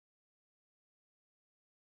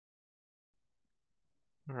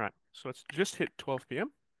All right, so it's just hit 12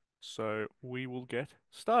 p.m. So we will get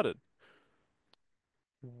started.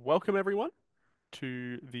 Welcome everyone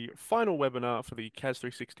to the final webinar for the CAS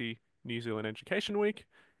 360 New Zealand Education Week.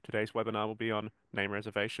 Today's webinar will be on name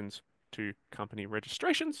reservations to company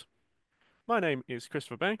registrations. My name is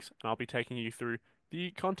Christopher Banks, and I'll be taking you through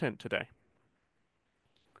the content today.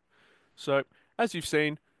 So, as you've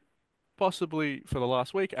seen, possibly for the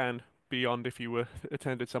last week and beyond if you were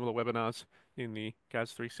attended some of the webinars in the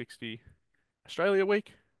CAS 360 Australia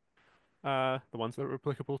week, the ones that were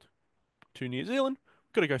applicable to New Zealand.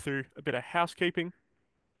 We've got to go through a bit of housekeeping.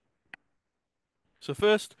 So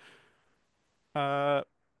first, uh,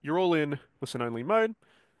 you're all in listen-only mode.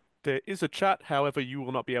 There is a chat, however, you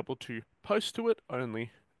will not be able to post to it.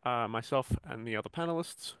 Only myself and the other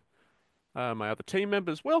panelists, my other team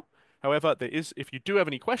members will. However, if you do have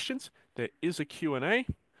any questions, there is a Q&A.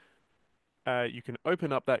 You can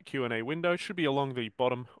open up that Q&A window. It should be along the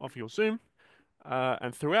bottom of your Zoom.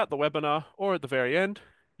 And throughout the webinar or at the very end,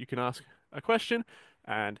 you can ask a question,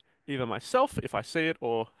 and either myself, if I see it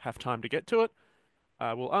or have time to get to it,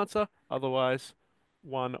 will answer. Otherwise,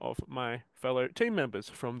 one of my fellow team members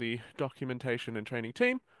from the documentation and training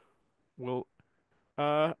team will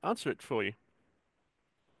answer it for you.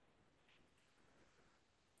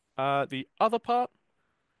 The other part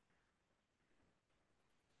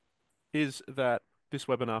is that this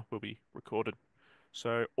webinar will be recorded.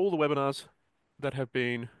 So all the webinars that have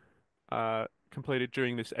been completed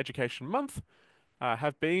during this education month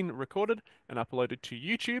have been recorded and uploaded to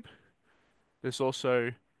YouTube. There's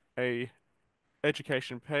also a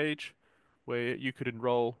education page where you could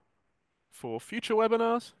enroll for future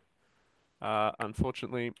webinars.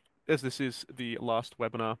 Unfortunately, as this is the last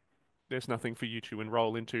webinar, there's nothing for you to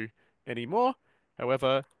enroll into anymore.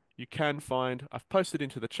 However, you can find, I've posted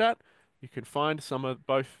into the chat, you can find some of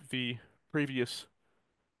both the previous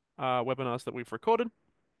webinars that we've recorded,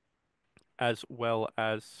 as well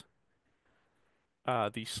as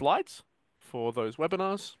the slides for those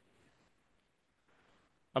webinars.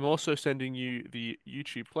 I'm also sending you the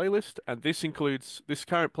YouTube playlist, and this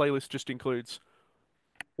current playlist just includes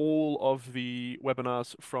all of the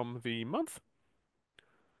webinars from the month.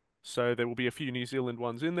 So there will be a few New Zealand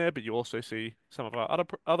ones in there, but you also see some of our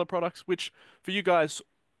other products, which for you guys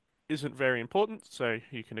isn't very important, so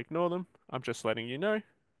you can ignore them. I'm just letting you know.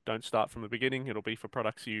 Don't start from the beginning. It'll be for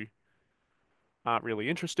products you aren't really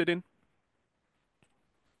interested in.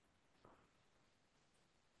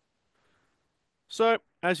 So,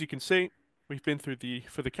 as you can see, we've been through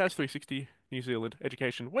for the CAS 360 New Zealand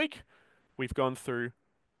Education Week. We've gone through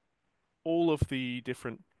all of the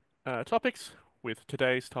different topics, with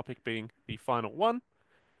today's topic being the final one.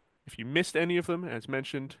 If you missed any of them, as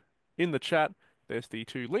mentioned in the chat, there's the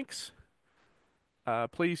two links.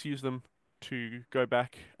 Please use them to go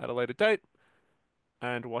back at a later date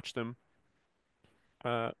and watch them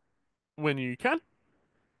uh, when you can.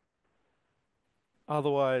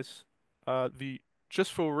 Otherwise, the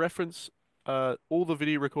just for reference, all the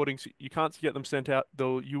video recordings you can't get them sent out.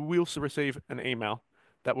 Though you will receive an email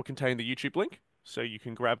that will contain the YouTube link, so you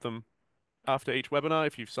can grab them after each webinar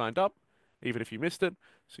if you've signed up, even if you missed it.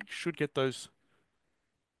 So you should get those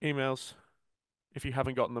emails if you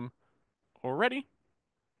haven't gotten them already.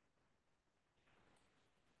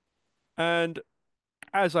 And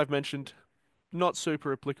as I've mentioned, not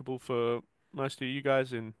super applicable for most of you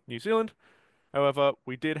guys in New Zealand. However,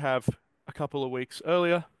 we did have a couple of weeks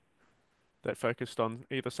earlier that focused on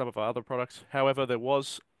either some of our other products. However, there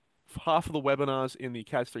was half of the webinars in the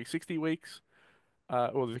CAS 360 weeks,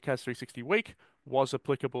 or the CAS 360 week, was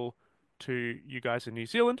applicable to you guys in New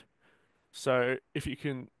Zealand. So if you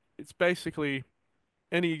can, it's basically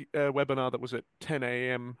any webinar that was at 10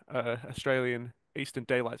 a.m. Australian Eastern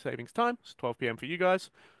Daylight Savings Time, it's 12 p.m. for you guys,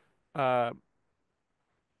 uh,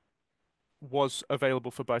 was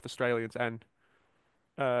available for both Australians and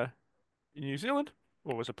uh, New Zealand,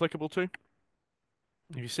 or was applicable to.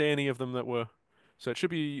 If you see any of them that were, so it should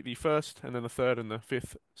be the first, and then the third, and the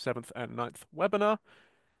fifth, seventh, and ninth webinar.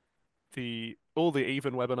 All the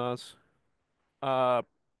even webinars uh,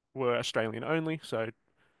 were Australian only, so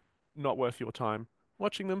not worth your time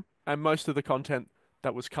watching them. And most of the content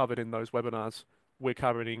that was covered in those webinars we're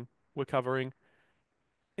covering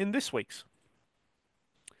in this week's.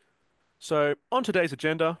 So on today's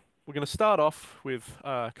agenda, we're going to start off with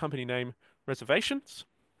company name reservations.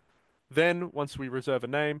 Then, once we reserve a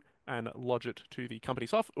name and lodge it to the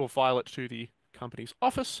company's office or file it to the company's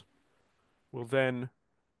office, we'll then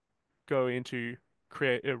go into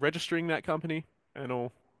registering that company and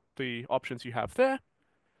all the options you have there.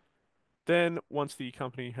 Then, once the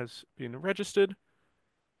company has been registered,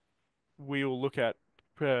 we'll look at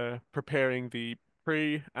preparing the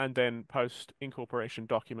pre and then post incorporation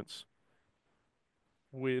documents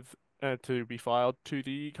with to be filed to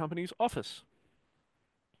the company's office.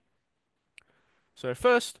 So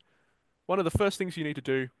first, one of the first things you need to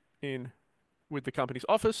do in with the company's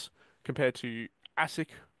office compared to ASIC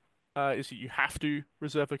is that you have to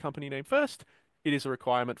reserve the company name first. It is a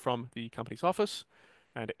requirement from the company's office,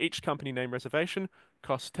 and each company name reservation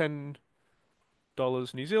costs $10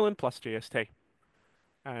 New Zealand plus GST.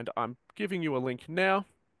 And I'm giving you a link now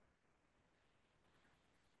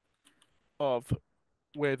of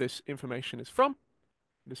where this information is from.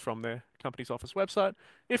 It is from their company's office website.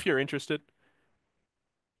 If you're interested,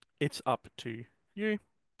 it's up to you.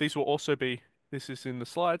 These will also be, this is in the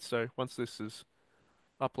slides, so once this is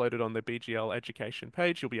uploaded on the BGL education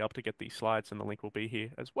page, you'll be able to get these slides and the link will be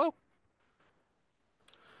here as well.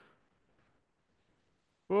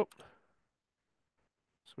 Whoop.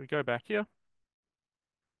 So we go back here.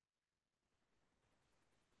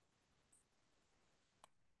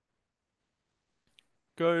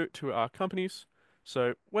 Go to our companies.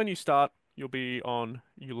 So when you start, you'll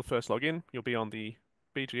first log in, you'll be on the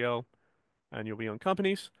BGL and you'll be on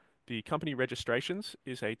companies. The company registrations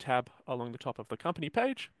is a tab along the top of the company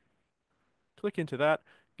page. Click into that.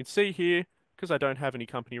 You can see here, because I don't have any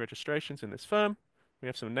company registrations in this firm, we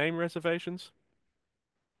have some name reservations.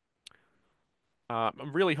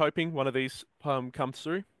 I'm really hoping one of these comes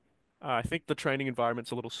through. I think the training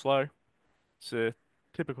environment's a little slow. It's a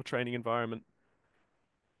typical training environment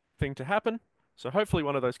thing to happen. So hopefully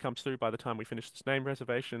one of those comes through by the time we finish this name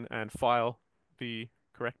reservation and file the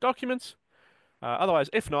correct documents. Otherwise,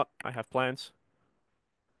 if not, I have plans.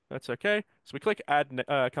 That's okay. So we click Add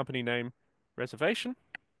Company Name Reservation.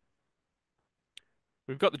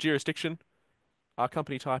 We've got the jurisdiction. Our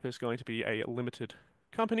company type is going to be a limited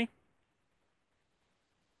company.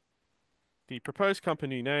 The proposed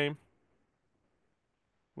company name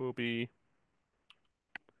will be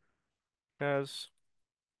CAS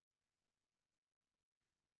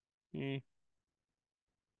E003,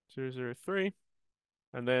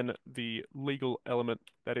 and then the legal element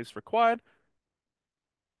that is required.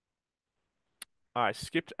 I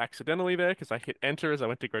skipped accidentally there because I hit enter as I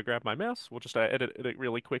went to go grab my mouse. We'll just edit it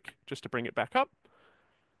really quick just to bring it back up.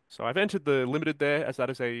 So I've entered the limited there as that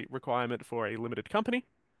is a requirement for a limited company.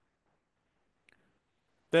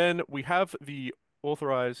 Then we have the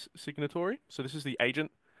authorized signatory. So this is the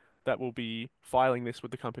agent that will be filing this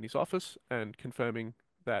with the company's office and confirming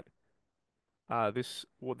that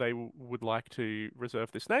what they would like to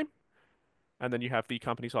reserve this name. And then you have the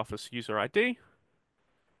company's office user ID.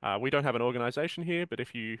 We don't have an organization here, but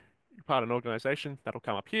if you're part of an organization, that'll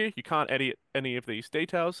come up here. You can't edit any of these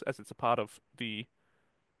details as it's a part of the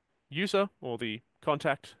user or the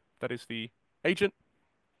contact that is the agent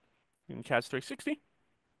in CAS 360.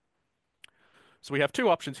 So we have two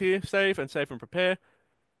options here, save and prepare.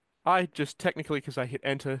 I just technically, because I hit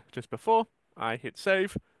enter just before, I hit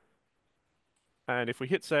save. And if we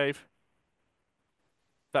hit save,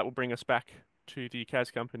 that will bring us back to the CAS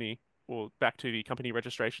company or back to the company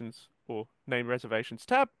registrations or name reservations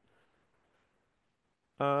tab.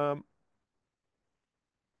 Um,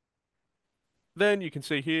 Then you can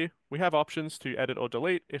see here, we have options to edit or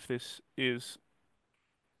delete if this is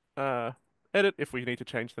uh, edit, if we need to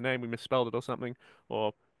change the name, we misspelled it or something,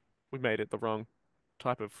 or we made it the wrong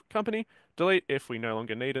type of company. Delete if we no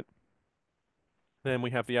longer need it. Then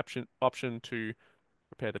we have the option to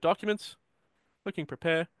prepare the documents. Clicking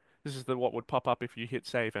prepare. This is what would pop up if you hit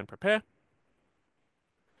save and prepare.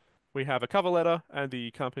 We have a cover letter and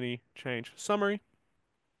the company change summary.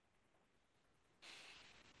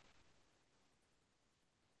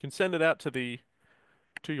 You can send it out to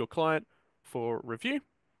your client for review.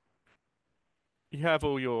 You have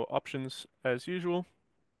all your options as usual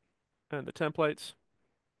and the templates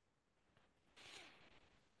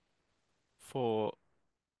for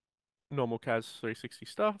normal CAS 360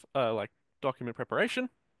 stuff, like document preparation.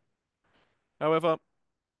 However,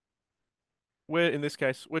 in this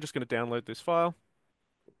case, we're just going to download this file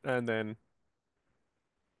and then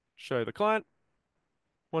show the client.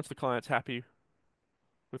 Once the client's happy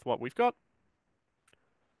with what we've got,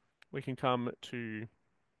 we can come to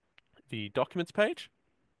the documents page.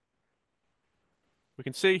 We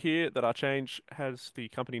can see here that our change has the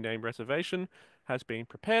company name reservation has been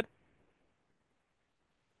prepared.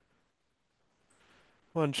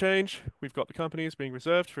 One change, we've got the company is being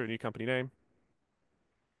reserved for a new company name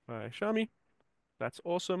by Shami. That's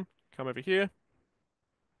awesome. Come over here.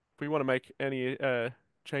 If we want to make any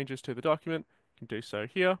changes to the document, we can do so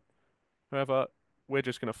here. However, we're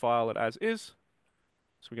just going to file it as is.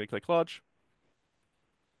 So we're going to click lodge.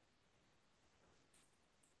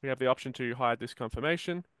 We have the option to hide this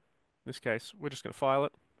confirmation. In this case, we're just going to file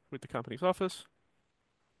it with the company's office.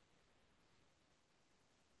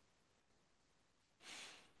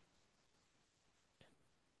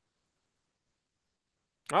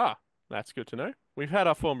 Ah, that's good to know. We've had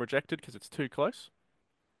our form rejected because it's too close,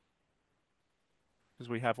 because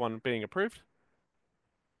we have one being approved.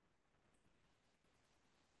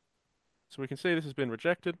 So we can see this has been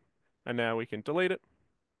rejected, and now we can delete it.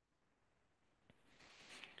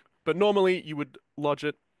 But normally you would lodge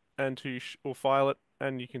it and or file it,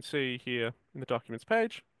 and you can see here in the documents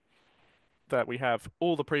page that we have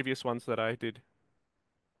all the previous ones that I did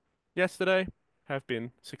yesterday have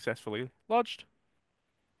been successfully lodged.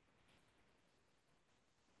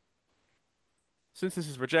 Since this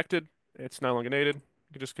is rejected, it's no longer needed.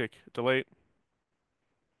 You can just click delete,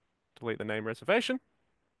 delete the name reservation.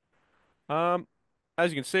 Um,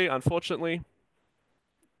 as you can see, unfortunately,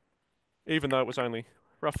 even though it was only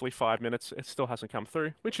roughly 5 minutes, it still hasn't come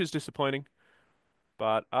through, which is disappointing.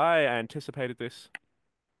 But I anticipated this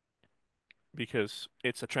because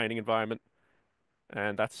it's a training environment,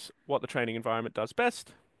 and that's what the training environment does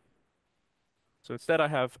best. So instead, I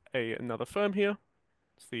have another firm here.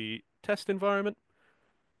 It's the test environment.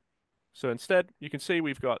 So instead, you can see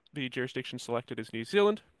we've got the jurisdiction selected as New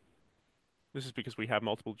Zealand. This is because we have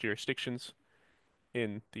multiple jurisdictions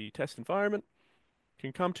in the test environment.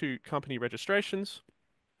 You can come to company registrations.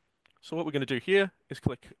 So what we're going to do here is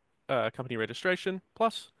click company registration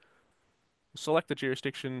plus, select the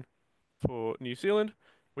jurisdiction for New Zealand.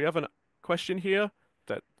 We have a question here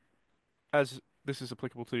that, as this is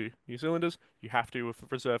applicable to New Zealanders, you have to have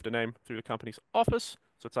reserved a name through the company's office.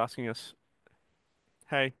 So it's asking us,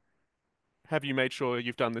 hey, have you made sure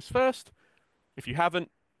you've done this first? If you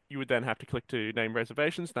haven't, you would then have to click to name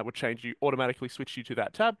reservations. That would change you, automatically switch you to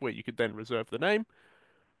that tab where you could then reserve the name.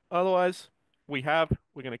 Otherwise, we're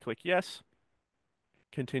going to click yes,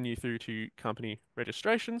 continue through to company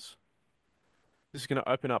registrations. This is going to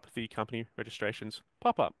open up the company registrations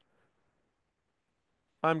pop-up.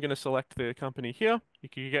 I'm going to select the company here. You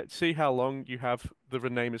can see how long you have the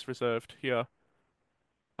name is reserved here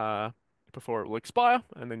uh, before it will expire,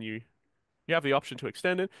 and then you have the option to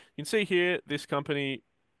extend it. You can see here this company.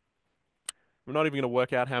 We're not even going to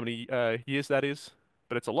work out how many years that is,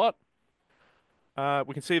 but it's a lot.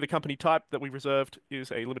 We can see the company type that we reserved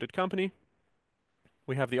is a limited company.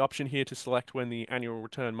 We have the option here to select when the annual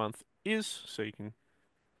return month is, so you can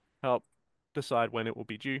help decide when it will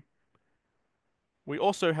be due. We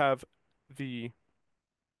also have the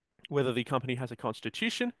whether the company has a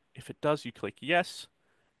constitution. If it does, you click yes,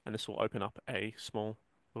 and this will open up a small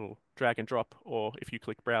little drag and drop, or if you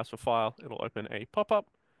click browse for file, it'll open a pop-up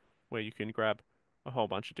where you can grab a whole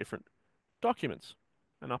bunch of different documents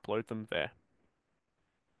and upload them there.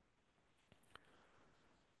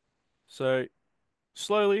 So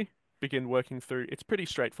slowly begin working through, it's pretty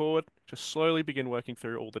straightforward, just slowly begin working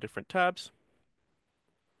through all the different tabs.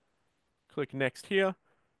 Click next here,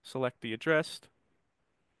 select the address.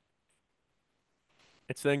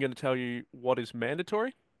 It's then going to tell you what is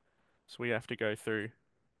mandatory. So we have to go through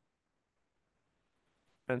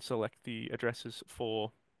and select the addresses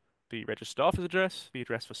for the registered office address, the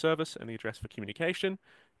address for service, and the address for communication.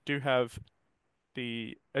 Do have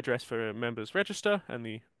the address for members register and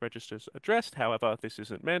the register's address. However, this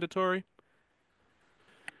isn't mandatory.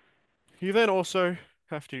 You then also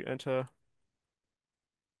have to enter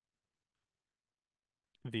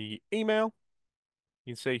the email.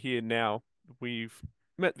 You can see here now we've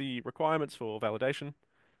met the requirements for validation.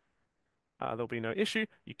 There'll be no issue.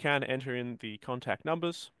 You can enter in the contact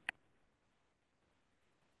numbers.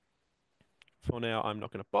 For now, I'm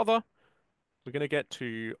not going to bother. We're going to get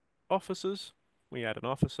to officers. We add an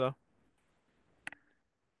officer.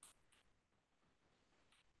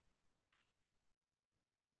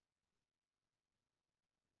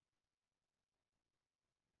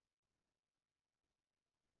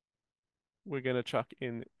 We're going to chuck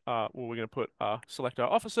in, we're going to put, select our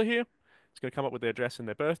officer here. It's going to come up with their address and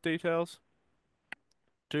their birth details.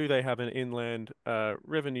 Do they have an inland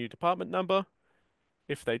revenue department number?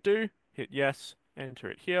 If they do, hit yes, enter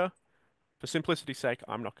it here. For simplicity's sake,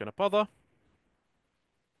 I'm not going to bother.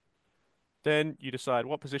 Then you decide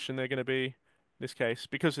what position they're going to be. In this case,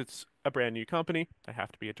 because it's a brand new company, they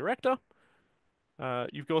have to be a director.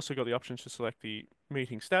 You've also got the option to select the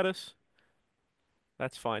meeting status.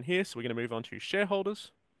 That's fine here. So we're going to move on to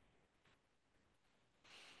shareholders.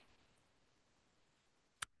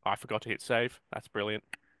 I forgot to hit save. That's brilliant.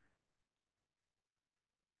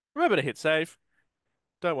 Remember to hit save.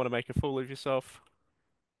 Don't want to make a fool of yourself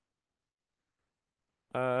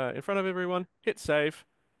in front of everyone. Hit save.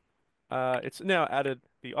 It's now added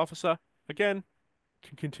the officer. Again,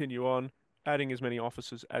 can continue on adding as many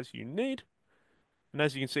officers as you need. And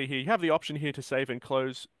as you can see here, you have the option here to save and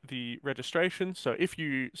close the registration. So if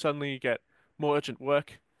you suddenly get more urgent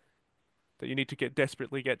work that you need to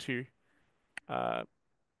desperately get to, uh,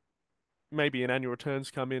 maybe an annual returns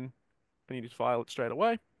come in and you need to file it straight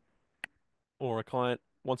away, or a client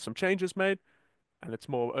wants some changes made and it's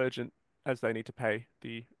more urgent as they need to pay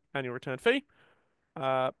the annual return fee,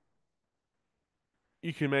 uh,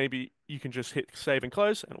 you can just hit save and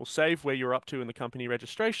close and it will save where you're up to in the company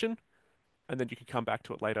registration, and then you can come back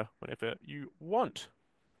to it later whenever you want.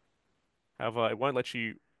 However, it won't let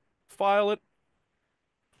you file it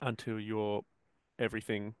until your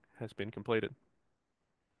everything has been completed.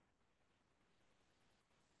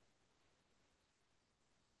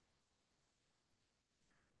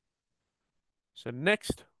 So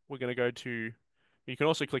next, we're going to go to, you can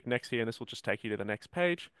also click next here and this will just take you to the next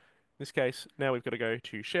page. In this case, now we've got to go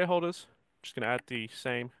to shareholders. I'm just going to add the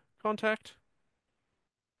same contact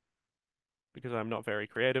because I'm not very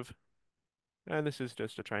creative. And this is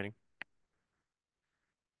just a training.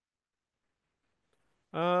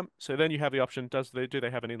 So then you have the option, do they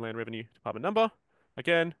have an Inland Revenue Department number?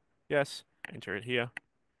 Again, yes, enter it here.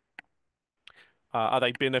 Are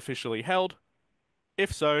they beneficially held?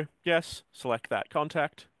 If so, yes, select that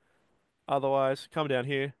contact. Otherwise, come down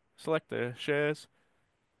here, select the shares.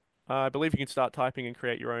 I believe you can start typing and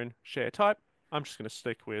create your own share type. I'm just going to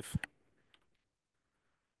stick with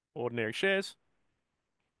ordinary shares.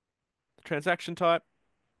 The transaction type,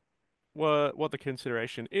 what the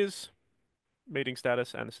consideration is, meeting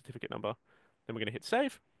status, and the certificate number. Then we're going to hit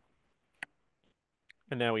save.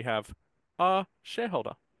 And now we have our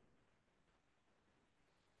shareholder.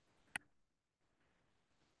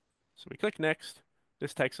 So we click next.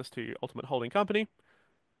 This takes us to Ultimate Holding Company.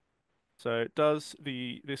 So does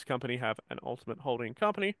this company have an Ultimate Holding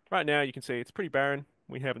Company? Right now you can see it's pretty barren.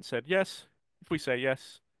 We haven't said yes. If we say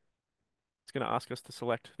yes, it's going to ask us to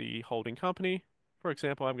select the holding company. For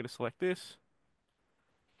example, I'm going to select this.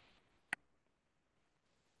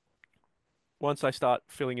 Once I start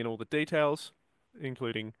filling in all the details,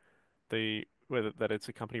 including whether that it's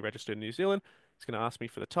a company registered in New Zealand, it's going to ask me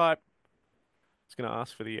for the type. It's going to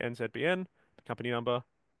ask for the NZBN, the company number,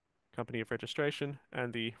 company of registration,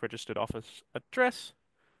 and the registered office address.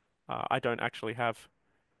 I don't actually have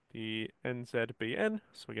the NZBN,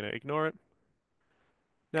 so we're going to ignore it.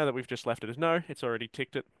 Now that we've just left it as no, it's already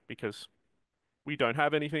ticked it because we don't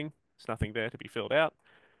have anything. There's nothing there to be filled out.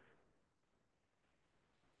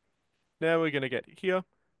 Now we're going to get here.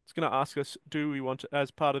 It's going to ask us, do we want to,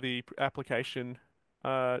 as part of the application,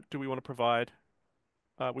 do we want to provide,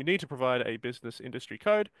 we need to provide a business industry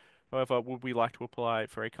code. However, would we like to apply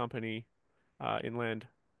for a company Inland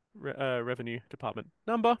Revenue Department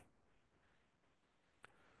number?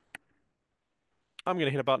 I'm going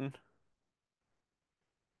to hit a button.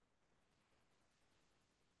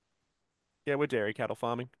 Yeah, we're dairy cattle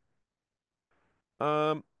farming.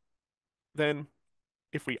 Um, then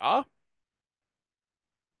if we are,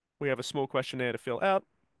 we have a small questionnaire to fill out.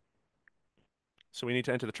 So we need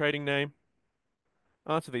to enter the trading name,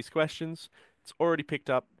 answer these questions. It's already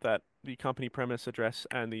picked up that the company premise address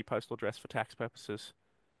and the postal address for tax purposes.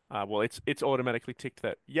 Well, it's automatically ticked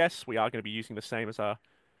that yes, we are going to be using the same as our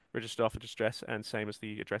registered office address and same as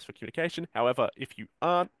the address for communication. However, if you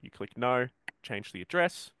aren't, you click no, change the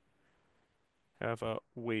address. However,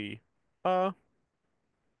 we are.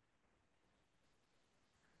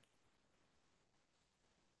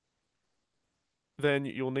 Then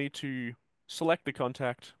you'll need to select the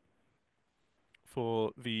contact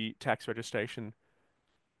for the tax registration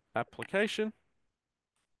application.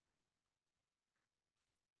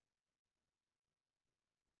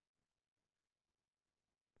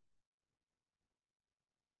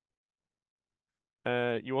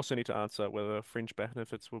 You also need to answer whether fringe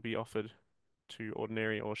benefits will be offered to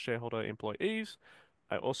ordinary or shareholder employees.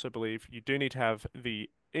 I also believe you do need to have the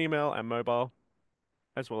email and mobile,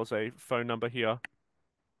 as well as a phone number here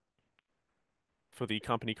for the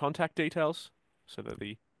company contact details, so that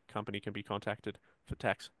the company can be contacted for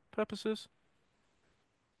tax purposes.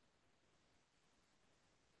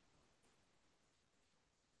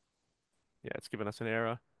 Yeah, it's given us an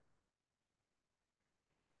error.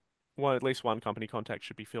 At least one company contact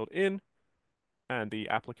should be filled in, and the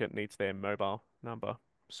applicant needs their mobile number.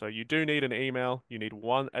 So you do need an email. You need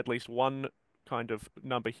at least one kind of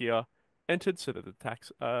number here entered so that the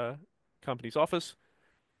tax company's office,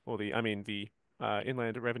 or the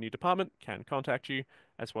Inland Revenue Department can contact you,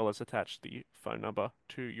 as well as attach the phone number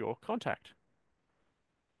to your contact.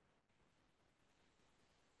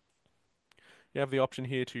 You have the option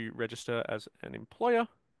here to register as an employer.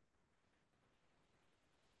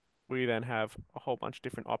 We then have a whole bunch of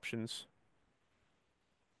different options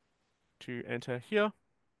to enter here.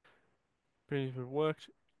 Previously worked.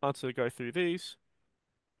 Answer go through these.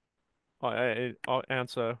 I'll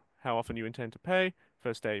answer how often you intend to pay,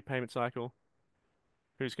 first day payment cycle,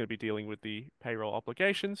 who's going to be dealing with the payroll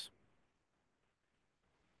obligations.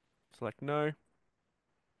 Select no.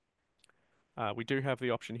 We do have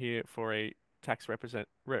the option here for a tax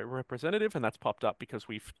representative, and that's popped up because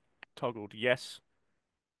we've toggled yes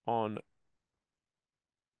on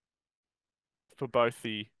for both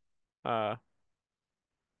the uh,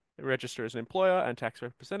 register as an employer and tax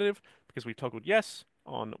representative because we toggled yes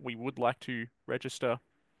on we would like to register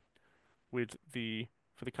with the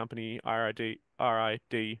for the company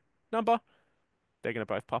RID number. They're going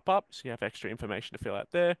to both pop up, so you have extra information to fill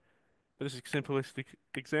out there. But this is a simplistic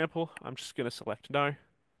example. I'm just going to select no,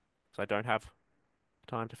 because I don't have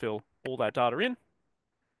time to fill all that data in.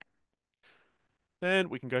 Then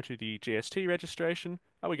we can go to the GST registration.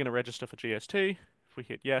 Are we going to register for GST? If we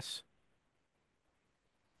hit yes,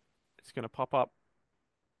 it's going to pop up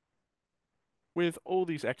with all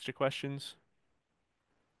these extra questions,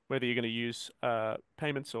 whether you're going to use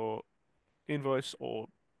payments or invoice or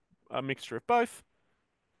a mixture of both,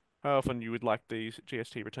 how often you would like these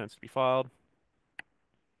GST returns to be filed,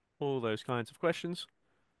 all those kinds of questions.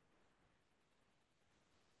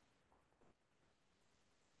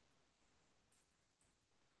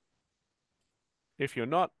 If you're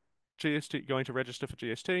not going to register for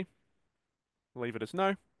GST, leave it as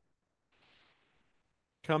no.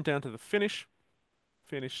 Come down to the finished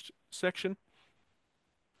section,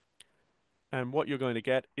 and what you're going to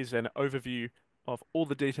get is an overview of all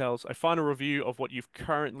the details, a final review of what you've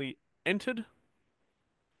currently entered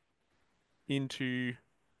into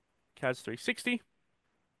CAS 360.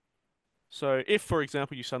 So if, for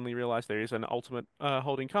example, you suddenly realize there is an ultimate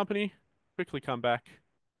holding company, quickly come back,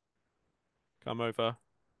 come over,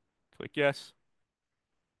 click yes,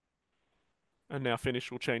 and now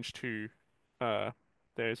finish will change to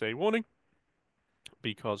there's a warning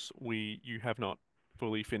because you have not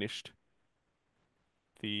fully finished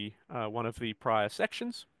the one of the prior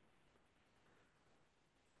sections.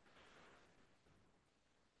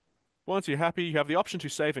 Once you're happy, you have the option to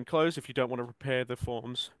save and close if you don't want to prepare the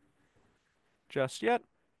forms just yet.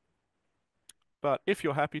 But if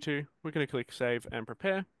you're happy to, we're going to click Save and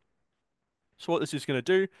Prepare. So what this is going to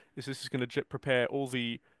do is this is going to prepare all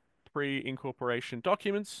the pre-incorporation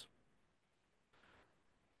documents.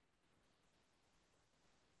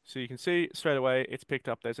 So you can see straight away it's picked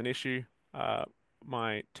up there's an issue.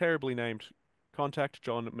 My terribly named contact,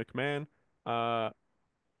 John McMahon,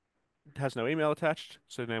 has no email attached.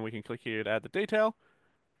 So then we can click here to add the detail.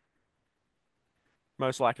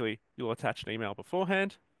 Most likely you'll attach an email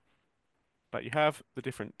beforehand, but you have the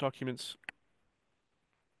different documents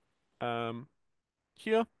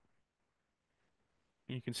here.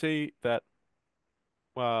 You can see that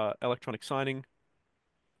electronic signing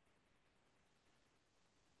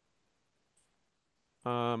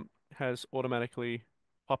has automatically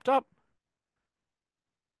popped up.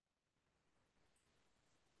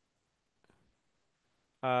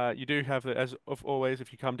 You do have, as of always,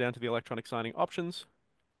 if you come down to the electronic signing options,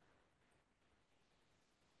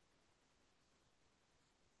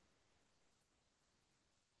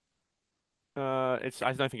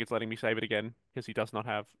 I don't think it's letting me save it again because he does not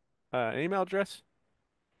have an email address.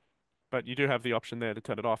 But you do have the option there to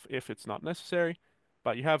turn it off if it's not necessary.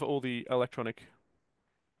 But you have all the electronic.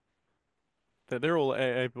 They're all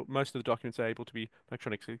able. Most of the documents are able to be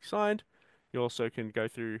electronically signed. You also can go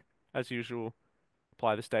through, as usual,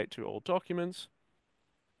 apply this date to all documents.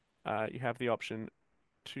 You have the option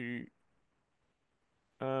to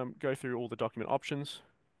go through all the document options.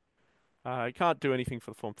 You can't do anything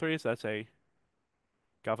for the Form 3 as that's a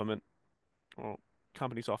government or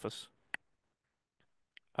company's office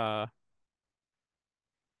uh,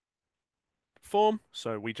 form.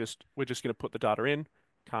 So we're just going to put the data in.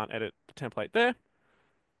 Can't edit the template there.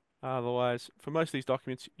 Otherwise, for most of these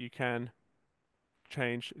documents, you can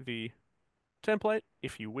change the template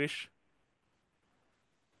if you wish.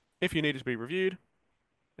 If you need it to be reviewed,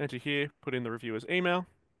 enter here, put in the reviewer's email,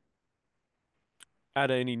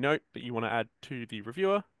 add any note that you want to add to the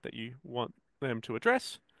reviewer that you want them to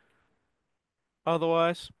address.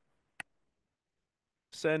 Otherwise,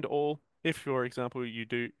 send all. If, for example,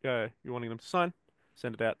 you're wanting them to sign,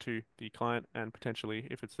 send it out to the client and potentially,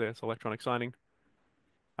 if it's their electronic signing,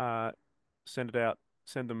 uh, send it out,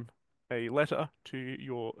 send them a letter to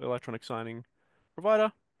your electronic signing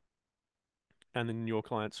provider, and then your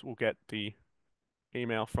clients will get the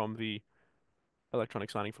email from the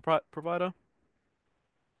electronic signing for provider.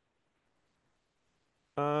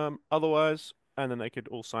 Otherwise, and then they could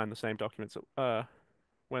all sign the same documents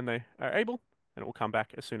when they are able, and it will come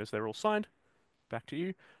back as soon as they're all signed, back to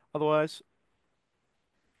you. Otherwise,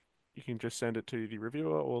 you can just send it to the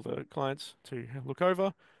reviewer or the clients to look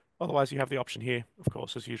over. Otherwise, you have the option here, of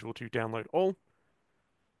course, as usual, to download all.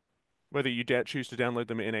 Whether you choose to download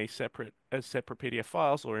them in as separate PDF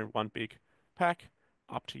files or in one big pack,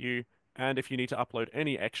 up to you. And if you need to upload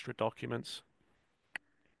any extra documents,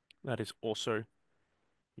 that is also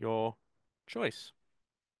your choice.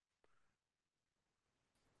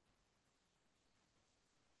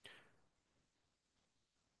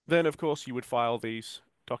 Then, of course, you would file these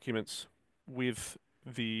documents with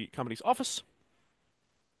the company's office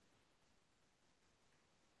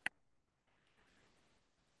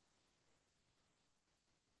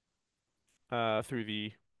through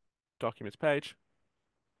the documents page.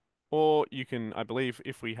 Or you can, I believe,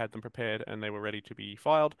 if we had them prepared and they were ready to be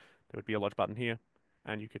filed, there would be a lodge button here,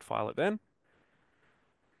 and you could file it then.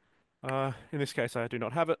 In this case, I do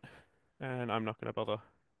not have it, and I'm not going to bother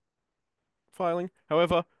filing.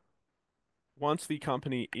 However, once the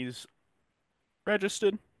company is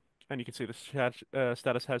registered, and you can see the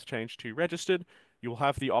status has changed to registered, you will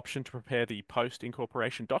have the option to prepare the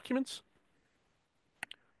post-incorporation documents.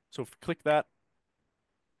 So if you click that,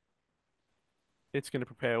 it's going to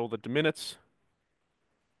prepare all the minutes,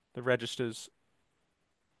 the registers,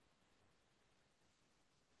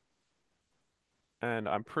 and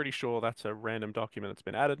I'm pretty sure that's a random document that's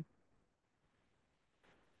been added.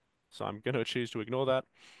 So I'm going to choose to ignore that.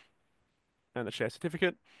 And the share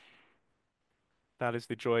certificate. That is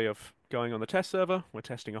the joy of going on the test server. We're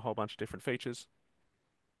testing a whole bunch of different features.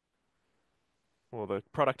 Or the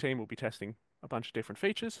product team will be testing a bunch of different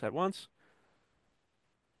features at once.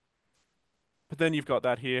 But then you've got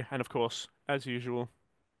that here. And of course, as usual,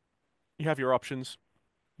 you have your options.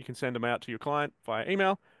 You can send them out to your client via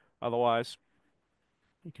email. Otherwise,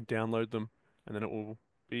 you can download them and then it will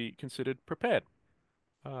be considered prepared.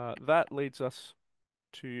 That leads us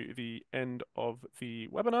to the end of the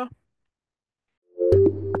webinar.